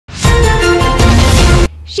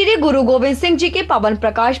श्री गुरु गोविंद सिंह जी के पावन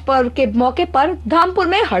प्रकाश पर्व के मौके पर धामपुर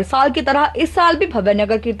में हर साल की तरह इस साल भी भव्य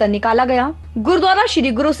नगर कीर्तन निकाला गया। गुरुद्वारा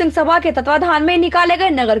श्री गुरु सिंह सभा के तत्वाधान में निकाले गए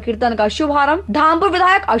नगर कीर्तन का शुभारंभ धामपुर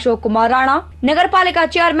विधायक अशोक कुमार राणा, नगर पालिका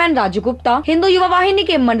चेयरमैन राजू गुप्ता, हिंदू युवा वाहिनी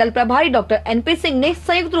के मंडल प्रभारी डॉक्टर NP सिंह ने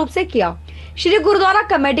संयुक्त रूप से किया। श्री गुरुद्वारा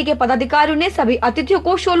कमेटी के पदाधिकारियों ने सभी अतिथियों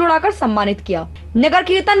को शॉल उड़ाकर सम्मानित किया। नगर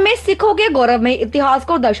कीर्तन में सिखों के गौरवमय इतिहास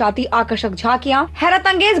को दर्शाती आकर्षक झांकियां, हैरत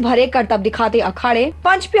अंगेज भरे करतब दिखाते अखाड़े,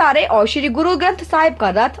 पंच प्यारे और श्री गुरु ग्रंथ साहिब का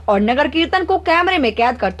रथ और नगर कीर्तन को कैमरे में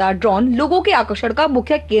कैद करता ड्रोन लोगों के आकर्षण का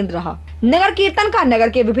मुख्य केंद्र रहा। नगर कीर्तन का नगर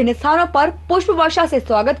के विभिन्न स्थानों पर पुष्प वर्षा से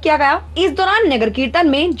स्वागत किया गया। इस दौरान नगर कीर्तन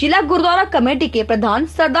में जिला गुरुद्वारा कमेटी के प्रधान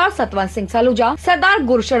सरदार सतवंत सिंह सलूजा, सरदार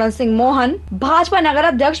गुरशरण सिंह मोहन, भाजपा नगर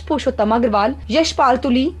अध्यक्ष पुरुषोत्तम अग्रवाल, यशपाल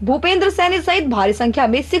तुली, भूपेंद्र सैनी सहित भारी संख्या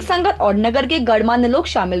में सिख संगत और नगर के गणमान्य लोग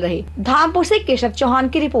शामिल रहे। धामपुर से केशव चौहान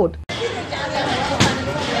की रिपोर्ट।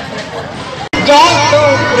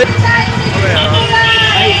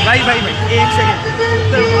 भाई एक सेकंड।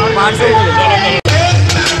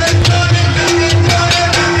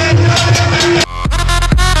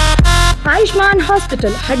 आयुष्मान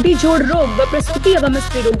हॉस्पिटल, हड्डी जोड़ रोग व प्रसूति एवं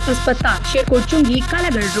स्त्री रोग अस्पताल, शेरकोट चुंगी,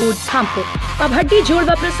 कालागढ़ रोड, धामपुर। अब हड्डी जोड़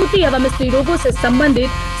व प्रसूति एवं स्त्री रोगों से संबंधित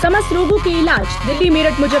समस्त रोगों के इलाज दिल्ली,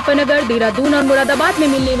 मेरठ, मुजफ्फरनगर, देहरादून और मुरादाबाद में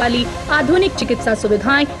मिलने वाली आधुनिक चिकित्सा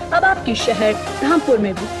सुविधाएं अब आपके शहर धामपुर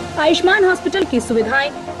में भी। आयुष्मान हॉस्पिटल की सुविधाएं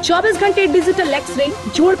 24 घंटे डिजिटल एक्सरे,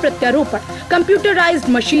 जोड़ प्रत्यारोपण, कंप्यूटराइज्ड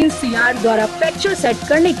मशीन CR द्वारा फ्रैक्चर सेट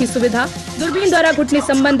करने की सुविधा, दूरबीन द्वारा घुटने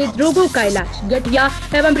संबंधित रोगों का इलाज, गठिया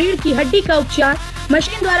एवं रीढ़ की हड्डी का उपचार,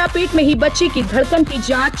 मशीन द्वारा पेट में ही बच्चे की धड़कन की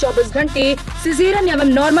जांच 24 घंटे, सिजेरियन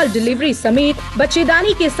एवं नॉर्मल डिलीवरी समेत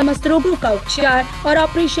बच्चेदानी के समस्त रोगों का उपचार और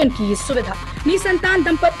ऑपरेशन की सुविधा, निसंतान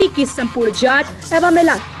दंपति की संपूर्ण जांच एवं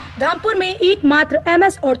इलाज। धामपुर में एकमात्र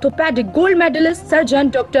MS orthopaedic gold medallist surgeon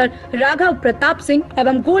doctor Raghav Pratap Singh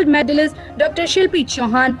एवं गोल्ड मेडलिस्ट डॉक्टर शिल्पी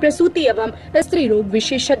चौहान, प्रसूति एवं स्त्री रोग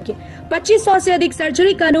विशेषज्ञ। 2500 से अधिक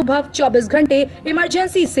सर्जरी का अनुभव, 24 घंटे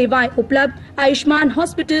इमरजेंसी सेवाएं उपलब्ध। आयुष्मान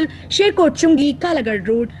हॉस्पिटल, शेरकोट चुंगी, Kalagarh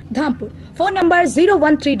road, Dhampur. Phone number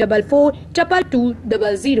 01344 222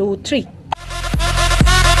 003।